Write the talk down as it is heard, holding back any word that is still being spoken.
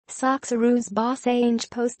Socceroos boss Ange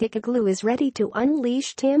Postecoglou is ready to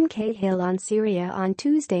unleash Tim Cahill on Syria on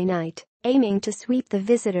Tuesday night, aiming to sweep the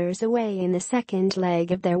visitors away in the second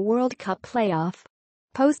leg of their World Cup playoff.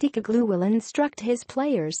 Postecoglou will instruct his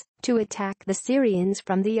players to attack the Syrians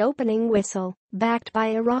from the opening whistle, backed by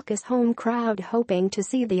a raucous home crowd hoping to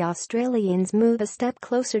see the Australians move a step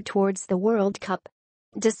closer towards the World Cup.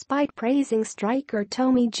 Despite praising striker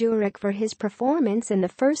Tomi Juric for his performance in the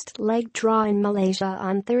first leg draw in Malaysia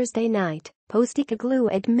on Thursday night,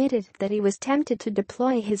 Postecoglou admitted that he was tempted to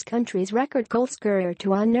deploy his country's record goalscorer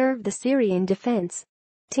to unnerve the Syrian defense.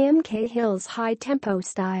 Tim Cahill's high-tempo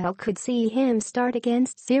style could see him start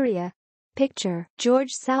against Syria. Picture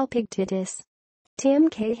George Salpigtidis. Tim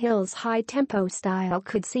Cahill's high-tempo style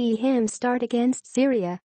could see him start against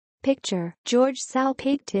Syria. Picture George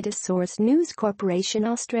SalpigtidisSource News Corporation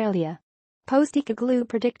Australia. Postecoglou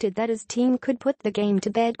predicted that his team could put the game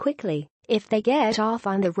to bed quickly if they get off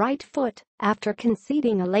on the right foot after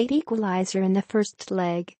conceding a late equaliser in the first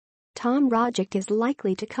leg. Rogic is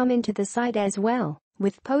likely to come into the side as well,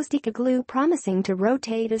 with Postecoglou promising to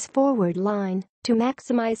rotate his forward line to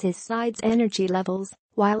maximize his side's energy levels,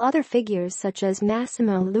 while other figures such as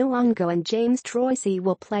Massimo, Luongo and James Troisi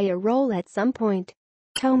will play a role at some point.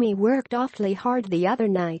 Tomi worked awfully hard the other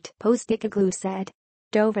night, Postecoglou said.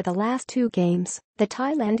 Over the last two games, the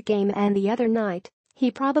Thailand game and the other night,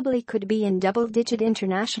 he probably could be in double-digit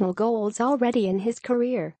international goals already in his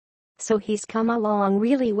career. So he's come along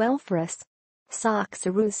really well for us.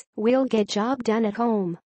 Socceroos will get job done at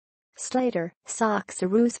home. Slater,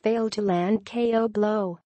 Socceroos failed to land KO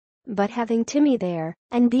blow. But having Timmy there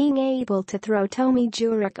and being able to throw Tomi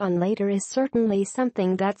Juric on later is certainly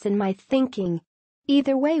something that's in my thinking.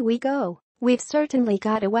 Either way we go, we've certainly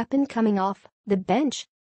got a weapon coming off the bench.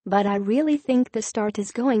 But I really think the start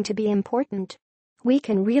is going to be important. We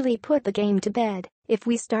can really put the game to bed if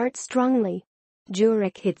we start strongly.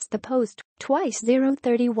 Juric hits the post twice.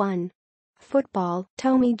 031. Football.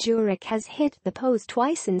 Tomi Juric has hit the post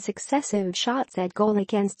twice in successive shots at goal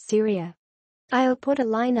against Syria. I'll put a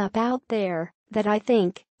lineup out there that I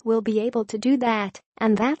think will be able to do that,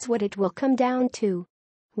 and that's what it will come down to.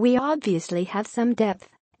 We obviously have some depth,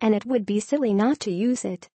 and it would be silly not to use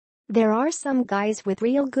it. There are some guys with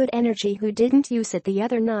real good energy who didn't use it the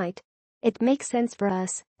other night. It makes sense for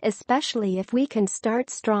us, especially if we can start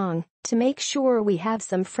strong, to make sure we have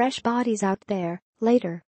some fresh bodies out there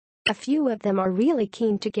later. A few of them are really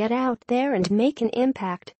keen to get out there and make an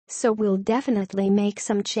impact, so we'll definitely make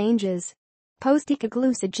some changes.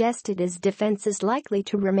 Postecoglou suggested his defense is likely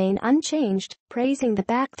to remain unchanged, praising the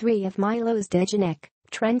back three of Milos Dejanek,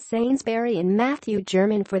 Trent Sainsbury and Matthew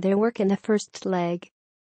German for their work in the first leg.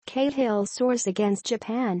 Cahill source against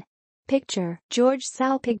Japan. Picture George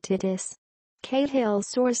Salpigtidis. Cahill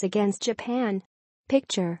source against Japan.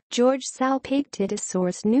 Picture George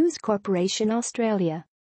SalpigtidisSource News Corporation Australia.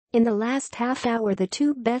 In the last half hour the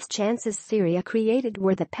two best chances Syria created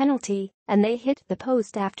were the penalty, and they hit the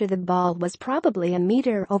post after the ball was probably a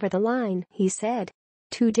meter over the line, he said.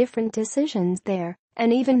 Two different decisions there,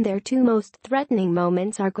 and even their two most threatening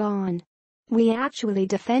moments are gone. We actually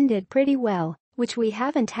defended pretty well, which we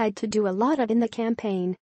haven't had to do a lot of in the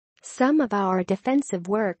campaign. Some of our defensive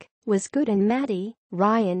work was good and Matty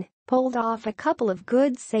Ryan pulled off a couple of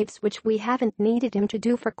good saves which we haven't needed him to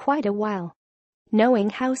do for quite a while. Knowing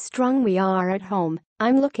how strong we are at home,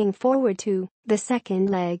 I'm looking forward to the second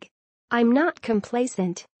leg. I'm not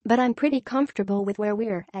complacent, but I'm pretty comfortable with where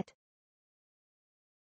we're at.